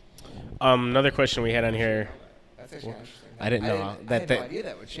 Another question we had on here. That's actually interesting. I didn't know I had no idea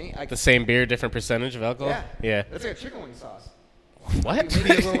that would change. the same beer, different percentage of alcohol. Yeah. That's like a chicken wing sauce. What?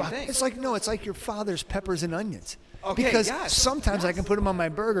 Maybe the same thing. It's like, no, it's like your father's peppers and onions. Okay, because yes. sometimes I can put them on my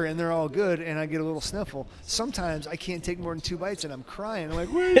burger and they're all good and I get a little sniffle. Sometimes I can't take more than 2 bites and I'm crying. I'm like,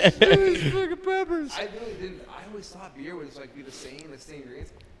 where's these fucking peppers? I really didn't. I always thought beer would just like be the same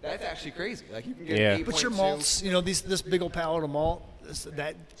ingredients. That's actually crazy. Like you can get Yeah. 8.2. But your malts, you know, this big old pallet of malt,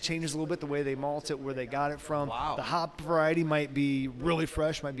 that changes a little bit the way they malt it, where they got it from. Wow. The hop variety might be really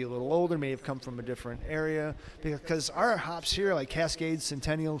fresh, might be a little older, may have come from a different area. Because our hops here, like Cascade,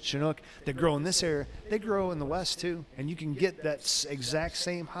 Centennial, Chinook, that grow in this area, they grow in the West too. And you can get that exact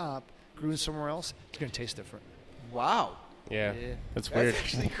same hop grew somewhere else. It's going to taste different. Wow. Yeah. Yeah. That's weird.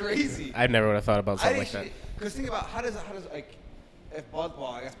 actually crazy. I never would have thought about something like that. Because think about how does like if Bud,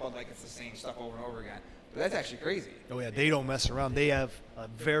 well, I guess Bud like it's the same stuff over and over again. But that's actually crazy. Oh yeah, they don't mess around. They have a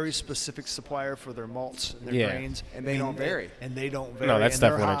very specific supplier for their malts and their Yeah. grains, And they don't vary. And they don't vary. No, that and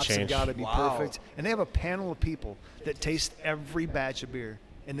stuff their wouldn't hops change. have got to be Wow. perfect. And they have a panel of people that taste every batch of beer,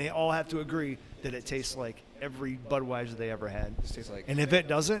 and they all have to agree that it tastes like every Budweiser they ever had. It tastes like. And if it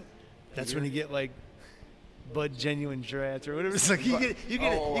doesn't, that's when you get like Bud Genuine Draft or whatever. It's like you get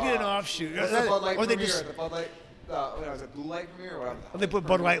an offshoot. That's the Bud Light Or they Premier, just the Bud Light. What was it, Blue Light Premier or whatever? or they put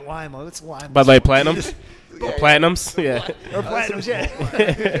Bud Light Lime on. It's lime. Bud Light Platinums? Yeah. Platinums? Yeah. Or platinums,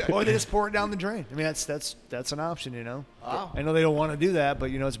 yeah. Or they just pour it down the drain. I mean, that's an option, you know. Wow. I know they don't want to do that,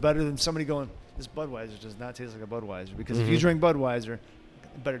 but you know, it's better than somebody going, "This Budweiser does not taste like a Budweiser." Because if you drink Budweiser,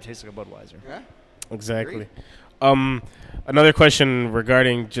 it better taste like a Budweiser. Yeah. Exactly. Another question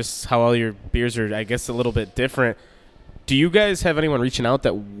regarding just how all your beers are, I guess, a little bit different. Do you guys have anyone reaching out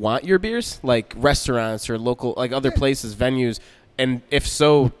that want your beers, like restaurants or local, like other places, venues? And if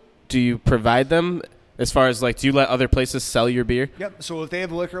so, do you provide them? As far as like, do you let other places sell your beer? Yep. So if they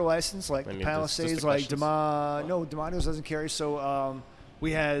have a liquor license, like I mean, Palisades, just the like questions. D'Amato's doesn't carry. So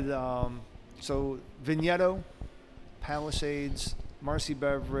we had so Vigneto, Palisades, Marcy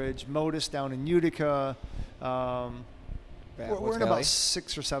Beverage, Modus down in Utica. We're Woods in Valley. about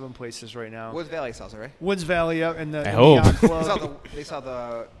 6 or 7 places right now. Woods Valley sells it, right? Woods Valley up in the I hope. Yacht They Club. sell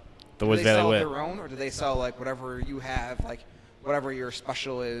the. The do Woods they Valley sell Wit. their own, or do they sell like whatever you have, like whatever your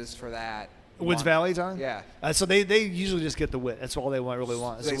special is for that? Woods month? Valley's on? Yeah. So they usually just get the wit. That's all they really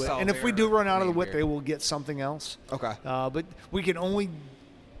want. is They the wit. sell And if we their do run out of the main wit, beer. they will get something else. Okay. But we can only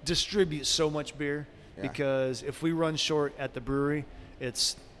distribute so much beer Yeah. because if we run short at the brewery,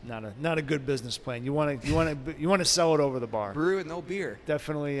 it's not a good business plan. You want to sell it over the bar. Brew with no beer.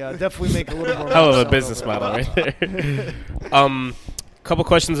 Definitely make a little more. Hell of sell a it business over the model bar. right there. Couple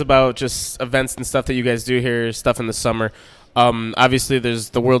questions about just events and stuff that you guys do here, stuff in the summer. Obviously, there's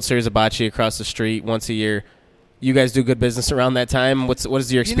the World Series of Bocce across the street once a year. You guys do good business around that time. What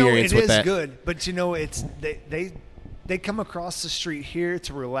is your experience with that? It is good, but you know, it's they come across the street here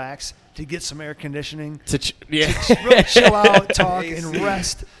to relax, to get some air conditioning, Yeah. really chill out, talk, and AC.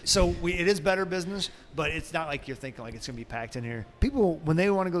 rest. So it is better business, but it's not like you're thinking like it's going to be packed in here. People, when they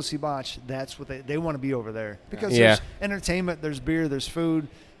want to go see botch, that's what they want to be over there because Yeah. there's entertainment, there's beer, there's food.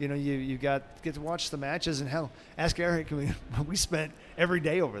 You know, you get to watch the matches, and hell, ask Eric. We spent every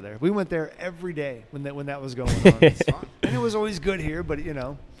day over there. We went there every day when that was going on. And it was always good here, but you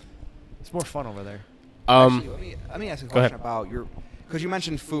know, it's more fun over there. Actually, let me ask you a Go ahead. question about because you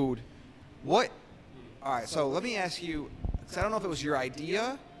mentioned food. All right, so let me ask you, because I don't know if it was your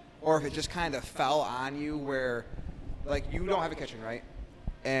idea or if it just kind of fell on you where, like, you don't have a kitchen, right?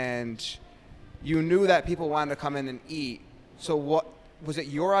 And you knew that people wanted to come in and eat. So what was it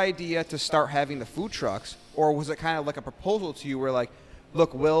your idea to start having the food trucks, or was it kind of like a proposal to you where like,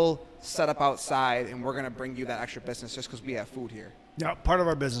 look, we'll set up outside and we're going to bring you that extra business just because we have food here? Yeah, part of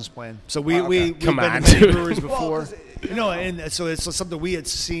our business plan. So we've Come been on, to many dude. breweries before, Well, and so it's something we had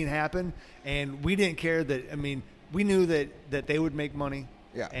seen happen, and we didn't care that. I mean, we knew that they would make money.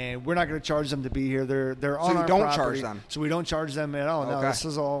 Yeah. And we're not going to charge them to be here. They're on you our don't property, charge them? So we don't charge them at all. No, Okay. this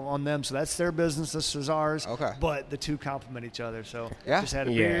is all on them. So that's their business. This is ours. Okay. But the two complement each other. So Yeah. just had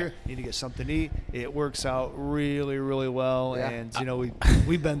a Yeah. beer. Need to get something to eat. It works out really, really well. Yeah. And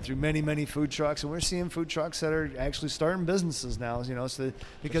we've been through many food trucks, and we're seeing food trucks that are actually starting businesses now. So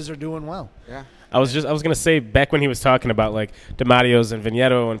because they're doing well. Yeah. I was gonna say, back when he was talking about like DiMattio's and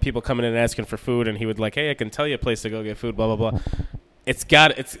Vigneto and people coming in and asking for food, and he would like, hey, I can tell you a place to go get food, blah blah blah. It's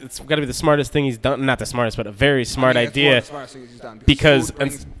got to be the smartest thing he's done. Not the smartest, but a very smart I mean, it's one idea. of the smartest things he's done, Because food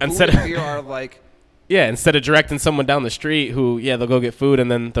brings- instead food of- and beer are like, Yeah, instead of directing someone down the street who, they'll go get food and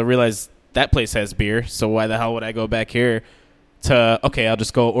then they'll realize that place has beer, so why the hell would I go back here to, okay, I'll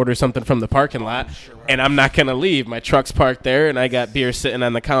just go order something from the parking lot, and I'm not going to leave. My truck's parked there, and I got beer sitting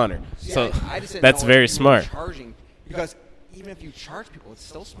on the counter. see, So I just didn't that's know very if you were smart. Charging, because even if you charge people, it's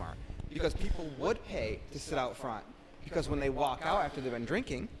still smart. Because people would pay to sit out front. Because when they walk out after they've been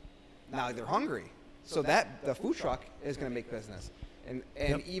drinking, now they're hungry. So that the food truck is going to make business. And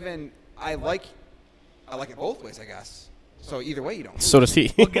even I like it both ways, I guess. So either way, you don't lose. So does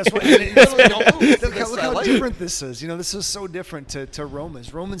he. Well, guess what? You literally don't lose. Look That's- I how like different this is. This is so different to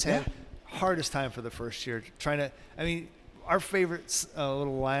Romans. Romans had hardest time for the first year trying to. I mean, our favorite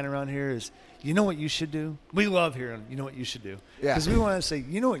little line around here is, you know what you should do? We love hearing, you know what you should do. Yeah. Because we want to say,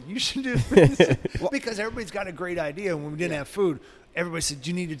 you know what you should do? Because everybody's got a great idea. When we didn't have food, everybody said,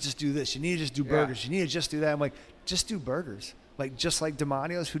 you need to just do this. You need to just do burgers. You need to just do that. I'm like, just do burgers. Just like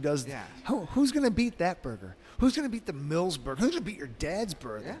DiMattio's, who does. Yeah. Who's going to beat that burger? Who's going to beat the Mills burger? Who's going to beat your dad's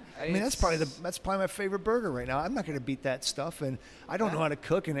burger? Yeah. I mean, that's probably my favorite burger right now. I'm not going to beat that stuff, and I don't know how to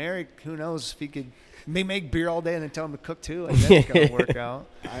cook. And Eric, who knows if he could may make beer all day and then tell him to cook too, and that's going to work out.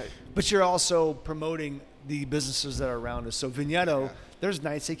 But you're also promoting the businesses that are around us. So Vigneto, there's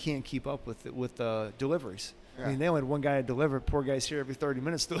nights they can't keep up with deliveries. I mean, they only had one guy to deliver. Poor guy's here every 30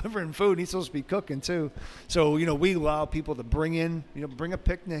 minutes delivering food. He's supposed to be cooking too. So we allow people to bring in, bring a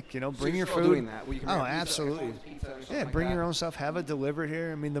picnic. Bring your food. Doing that. Well, you can bring Oh, pizza, absolutely. pizza or something Yeah, like bring that. your own stuff. Have it delivered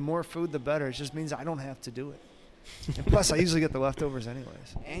here. I mean, the more food, the better. It just means I don't have to do it. And plus, I usually get the leftovers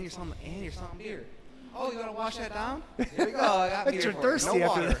anyways. And you're selling beer. Oh, you gotta wash that down? Here we go. I got But beer you're for thirsty you. No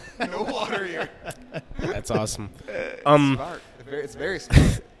after water. No water here. That's awesome. Smart. It's very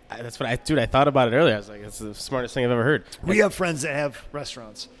smart. That's what I thought about it earlier. I was like, it's the smartest thing I've ever heard. We have friends that have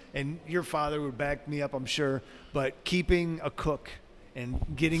restaurants, and your father would back me up, I'm sure. But keeping a cook and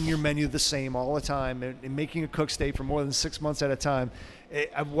getting your menu the same all the time, and making a cook stay for more than 6 months at a time.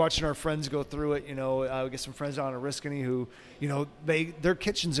 I'm watching our friends go through it. We get some friends down at Oriskany who, their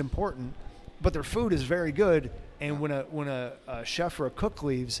kitchen's important, but their food is very good. And when a chef or a cook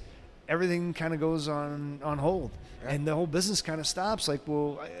leaves, everything kind of goes on hold. And the whole business kind of stops. Like,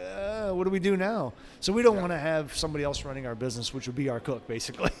 well, what do we do now? So we don't want to have somebody else running our business, which would be our cook,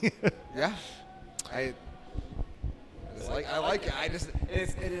 basically. Yeah. I like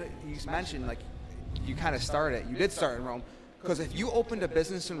it. You mentioned, like, you kind of started. You did start in Rome. Because if you opened a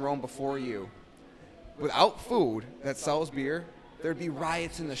business in Rome before you, without food that sells beer, there'd be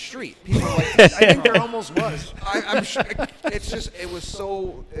riots in the street. People are like, I think there almost was. I'm sure. It's just, I don't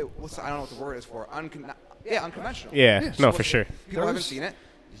know what the word is for. Unconventional. Yeah, no, for sure. People haven't seen it.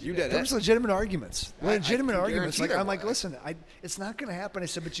 You did There it. was legitimate arguments. I can arguments. guarantee there I'm like, was. listen, it's not going to happen. I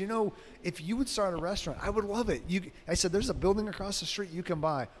said, but if you would start a restaurant, I would love it. I said, there's a building across the street you can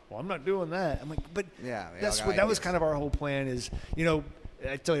buy. Well, I'm not doing that. I'm like, but Yeah, that was ideas. kind of our whole plan. Is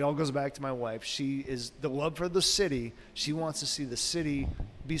I tell you, it all goes back to my wife. She is the love for the city. She wants to see the city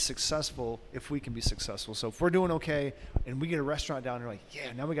be successful if we can be successful. So if we're doing okay and we get a restaurant down there,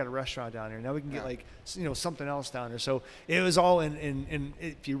 now we got a restaurant down here. Now we can get something else down there. So it was all in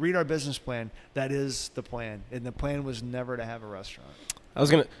if you read our business plan, that is the plan. And the plan was never to have a restaurant. I was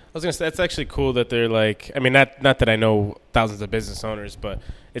gonna say that's actually cool that they're like. I mean, not that I know thousands of business owners, but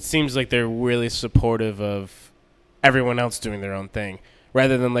it seems like they're really supportive of everyone else doing their own thing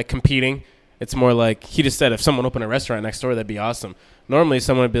rather than like competing. It's more like he just said, if someone opened a restaurant next door, that'd be awesome. Normally,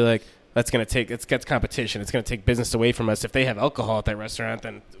 someone would be like, "That's gonna it's competition. It's gonna take business away from us. If they have alcohol at that restaurant,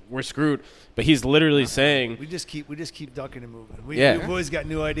 then we're screwed." But he's literally saying, We just keep ducking and moving. Yeah. We've always got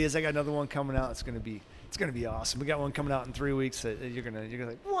new ideas. I got another one coming out. It's going to be It's gonna be awesome. We got one coming out in 3 weeks that you're gonna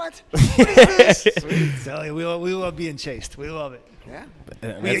like, what? What is this? Tell you, we love being chased. We love it. Yeah.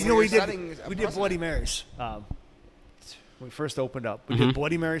 We did Bloody Marys. When we first opened up, we did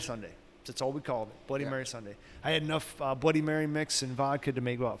Bloody Mary Sunday. That's all we called it, Bloody Mary Sunday. I had enough Bloody Mary mix and vodka to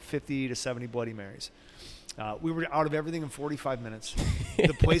make about 50 to 70 Bloody Marys. We were out of everything in 45 minutes.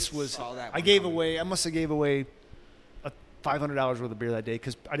 The place was. I must have gave away $500 worth of beer that day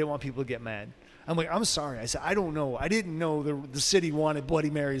because I didn't want people to get mad. I'm like, I'm sorry. I said, I don't know. I didn't know the city wanted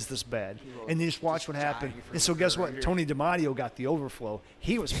Bloody Marys this bad. And you just watch what happened. And so guess what? Tony DiMatteo got the overflow.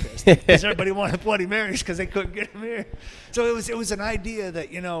 He was pissed because everybody wanted Bloody Marys because they couldn't get them here. So it was an idea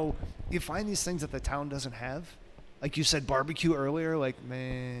that, you find these things that the town doesn't have. Like you said, barbecue earlier. Like,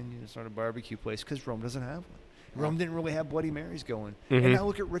 man, you start a barbecue place because Rome doesn't have one. Rome didn't really have Bloody Marys going. And now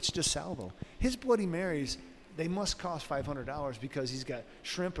look at Rich DeSalvo. His Bloody Marys, they must cost $500 because he's got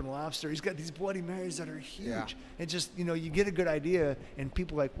shrimp and lobster. He's got these Bloody Marys that are huge. Yeah. And just, you get a good idea, and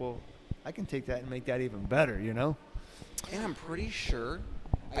people are like, well, I can take that and make that even better, And I'm pretty sure,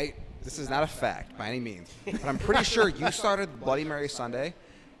 this is not a fact by any means, but I'm pretty sure you started Bloody Mary Sunday,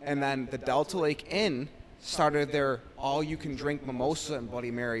 and then the Delta Lake Inn started their all-you-can-drink mimosa and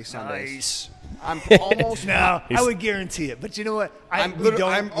Bloody Mary Sundays. Nice. I'm almost no. I would guarantee it, but you know what?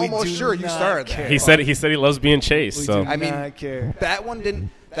 I'm almost sure you started that. He said he loves being chased. So I mean, that one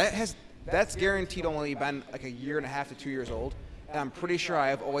didn't. That's guaranteed only been like a year and a half to 2 years old, and I'm pretty sure I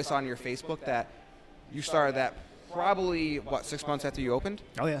have always saw on your Facebook that you started that probably 6 months after you opened.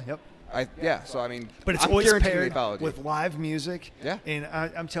 Oh yeah, yep. So I mean, but it's always paired with live music. Yeah, and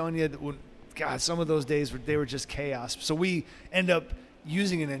I'm telling you that some of those days they were just chaos. So we end up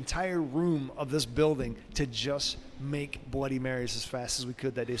using an entire room of this building to just make Bloody Marys as fast as we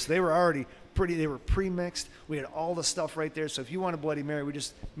could that day. So they were already they were pre-mixed. We had all the stuff right there. So if you want a Bloody Mary, we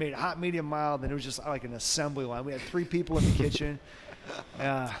just made it hot, medium, mild, and it was just like an assembly line. We had 3 people in the kitchen.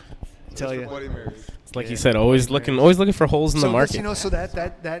 I tell you. It's like you said, always looking for holes in the market. So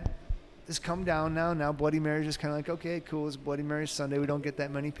that has come down now. Now Bloody Mary's just kind of like, okay, cool, it's Bloody Mary Sunday. We don't get that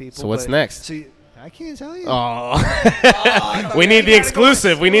many people. So what's next? I can't tell you. Oh, we need the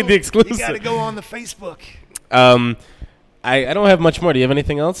exclusive. We need the exclusive. You got to go on the Facebook. I don't have much more. Do you have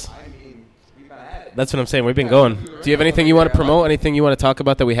anything else? I mean, we've been at it. That's what I'm saying. We've been going. Do you have anything you want to promote? Anything you want to talk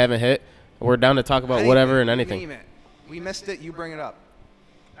about that we haven't hit? We're down to talk about whatever and anything. Name it. We missed it. You bring it up.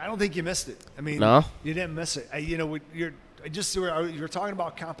 I don't think you missed it. I mean, no, you didn't miss it. You're talking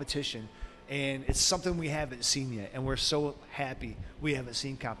about competition. And it's something we haven't seen yet, and we're so happy we haven't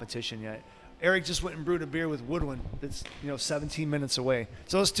seen competition yet. Eric just went and brewed a beer with Woodland that's 17 minutes away.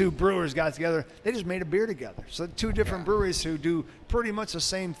 So those 2 brewers got together. They just made a beer together. So 2 different breweries who do pretty much the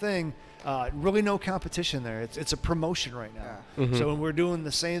same thing. Really no competition there. It's a promotion right now. Yeah. Mm-hmm. So when we're doing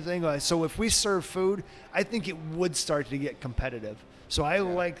the same thing, so if we serve food, I think it would start to get competitive. So I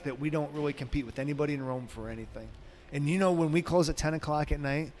like that we don't really compete with anybody in Rome for anything. And when we close at 10 o'clock at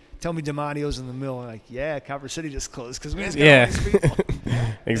night, tell me DiMatteo's in the middle. I'm like, yeah, Copper City just closed because we just got all these people.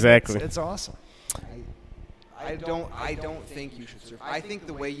 Exactly. It's awesome. I don't think you should serve. I think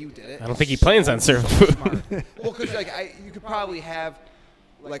the way you did it. I don't think he plans on serving food. Well, because you could probably have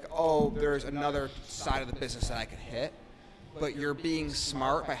there's another side of the business that I could hit, but you're being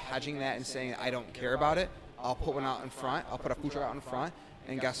smart by hedging that and saying I don't care about it. I'll put one out in front. I'll put a food truck out in front,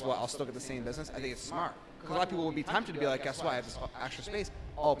 and guess what? I'll still get the same business. I think it's smart. Because a lot of people will be tempted to be like, guess what? I have this extra space.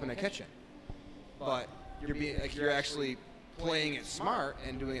 I'll open a kitchen. But you're actually playing it smart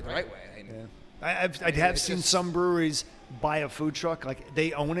and doing it the right way. Yeah. I have seen some breweries buy a food truck, like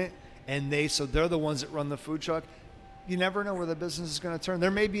they own it, and they're the ones that run the food truck. You never know where the business is going to turn. There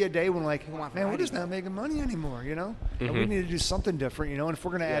may be a day when we're just not making money anymore, Mm-hmm. And we need to do something different, And if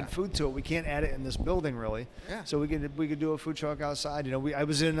we're going to add food to it, we can't add it in this building, really. Yeah. So we could do a food truck outside. I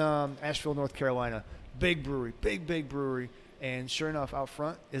was in Asheville, North Carolina, big brewery, big brewery, and sure enough, out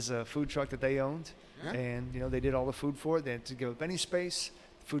front is a food truck that they owned, and they did all the food for it. They had to give up any space.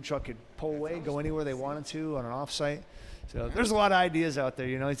 The food truck could pull away, go anywhere they wanted to on an offsite. So there's a lot of ideas out there,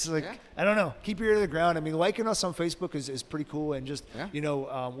 It's like, I don't know, keep your ear to the ground. I mean, liking us on Facebook is pretty cool, and just,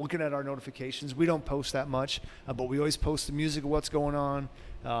 looking at our notifications. We don't post that much, but we always post the music of what's going on.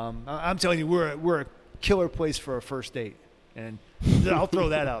 I'm telling you, we're a killer place for a first date, and I'll throw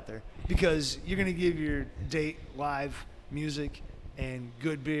that out there because you're going to give your date live music and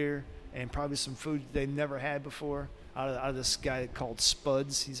good beer and probably some food they've never had before. out of this guy called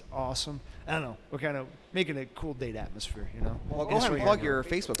Spuds. He's awesome. I don't know. We're kind of making a cool date atmosphere, you know. Well, go ahead and plug your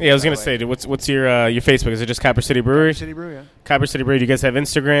Facebook page. Yeah, I was by gonna the say, way. dude, what's your Facebook? Is it just Copper City Brewery? City Brew, yeah. Copper City Brewery. Do you guys have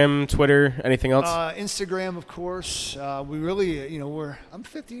Instagram, Twitter, anything else? Instagram, of course. We really, you know, I'm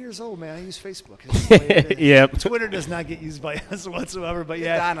 50 years old, man. I use Facebook. It's the way it is. Yep. Twitter does not get used by us whatsoever. But Get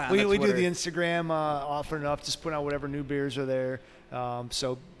yeah, Donna on we the do Twitter. the Instagram often enough. Just put out whatever new beers are there.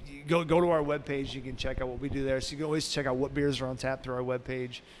 So you go to our webpage. You can check out what we do there. So you can always check out what beers are on tap through our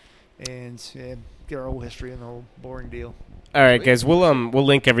webpage, and get our whole history and the whole boring deal. All right, guys. We'll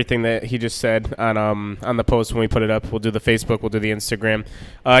link everything that he just said on the post when we put it up. We'll do the Facebook. We'll do the Instagram.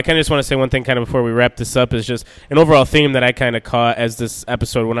 I kind of just want to say one thing kind of before we wrap this up is just an overall theme that I kind of caught as this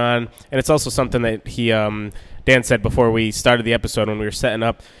episode went on, and it's also something that he Dan said before we started the episode when we were setting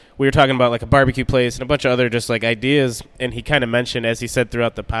up. We were talking about like a barbecue place and a bunch of other just like ideas, and he kind of mentioned, as he said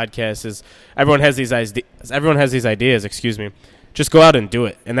throughout the podcast, is everyone has these ideas. Excuse me. Just go out and do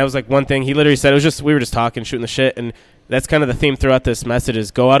it. And that was like one thing he literally said. It was just, we were just talking, shooting the shit, and that's kind of the theme throughout this message is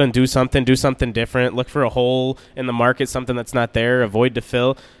go out and do something different, look for a hole in the market, something that's not there, avoid to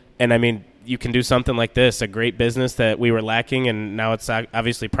fill. And I mean, you can do something like this, a great business that we were lacking, and now it's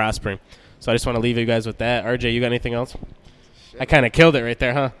obviously prospering. So I just want to leave you guys with that. RJ, you got anything else? I kind of killed it right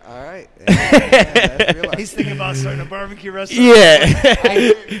there, huh? All right. Yeah, real life. He's thinking about starting a barbecue restaurant.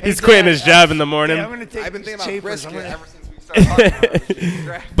 Yeah. He's quitting his job in the morning. Yeah, I'm gonna take I've been thinking about Chapers. brisket ever since we started talking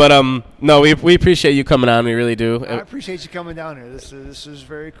about it. But no, we appreciate you coming on. We really do. I appreciate you coming down here. This is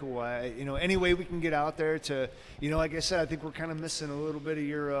very cool. Any way we can get out there to, like I said, I think we're kind of missing a little bit of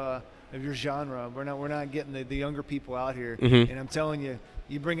your genre. We're not getting the younger people out here. Mhm. And I'm telling you,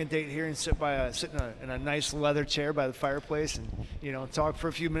 you bring a date here and sit in a nice leather chair by the fireplace, and talk for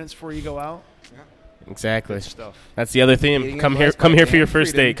a few minutes before you go out. Exactly. Good stuff. That's the other theme. Eating Come advice here by for your Dan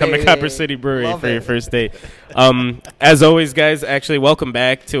first Frieden. date. Come to Hey, Copper City Brewery love for your it. first date. As always, guys, actually, welcome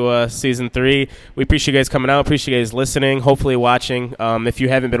back to season 3. We appreciate you guys coming out. Appreciate you guys listening, hopefully watching. If you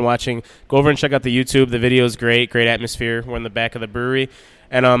haven't been watching, go over and check out the YouTube. The video is great atmosphere. We're in the back of the brewery.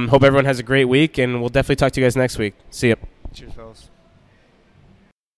 And hope everyone has a great week, and we'll definitely talk to you guys next week. See ya. Cheers, fellas.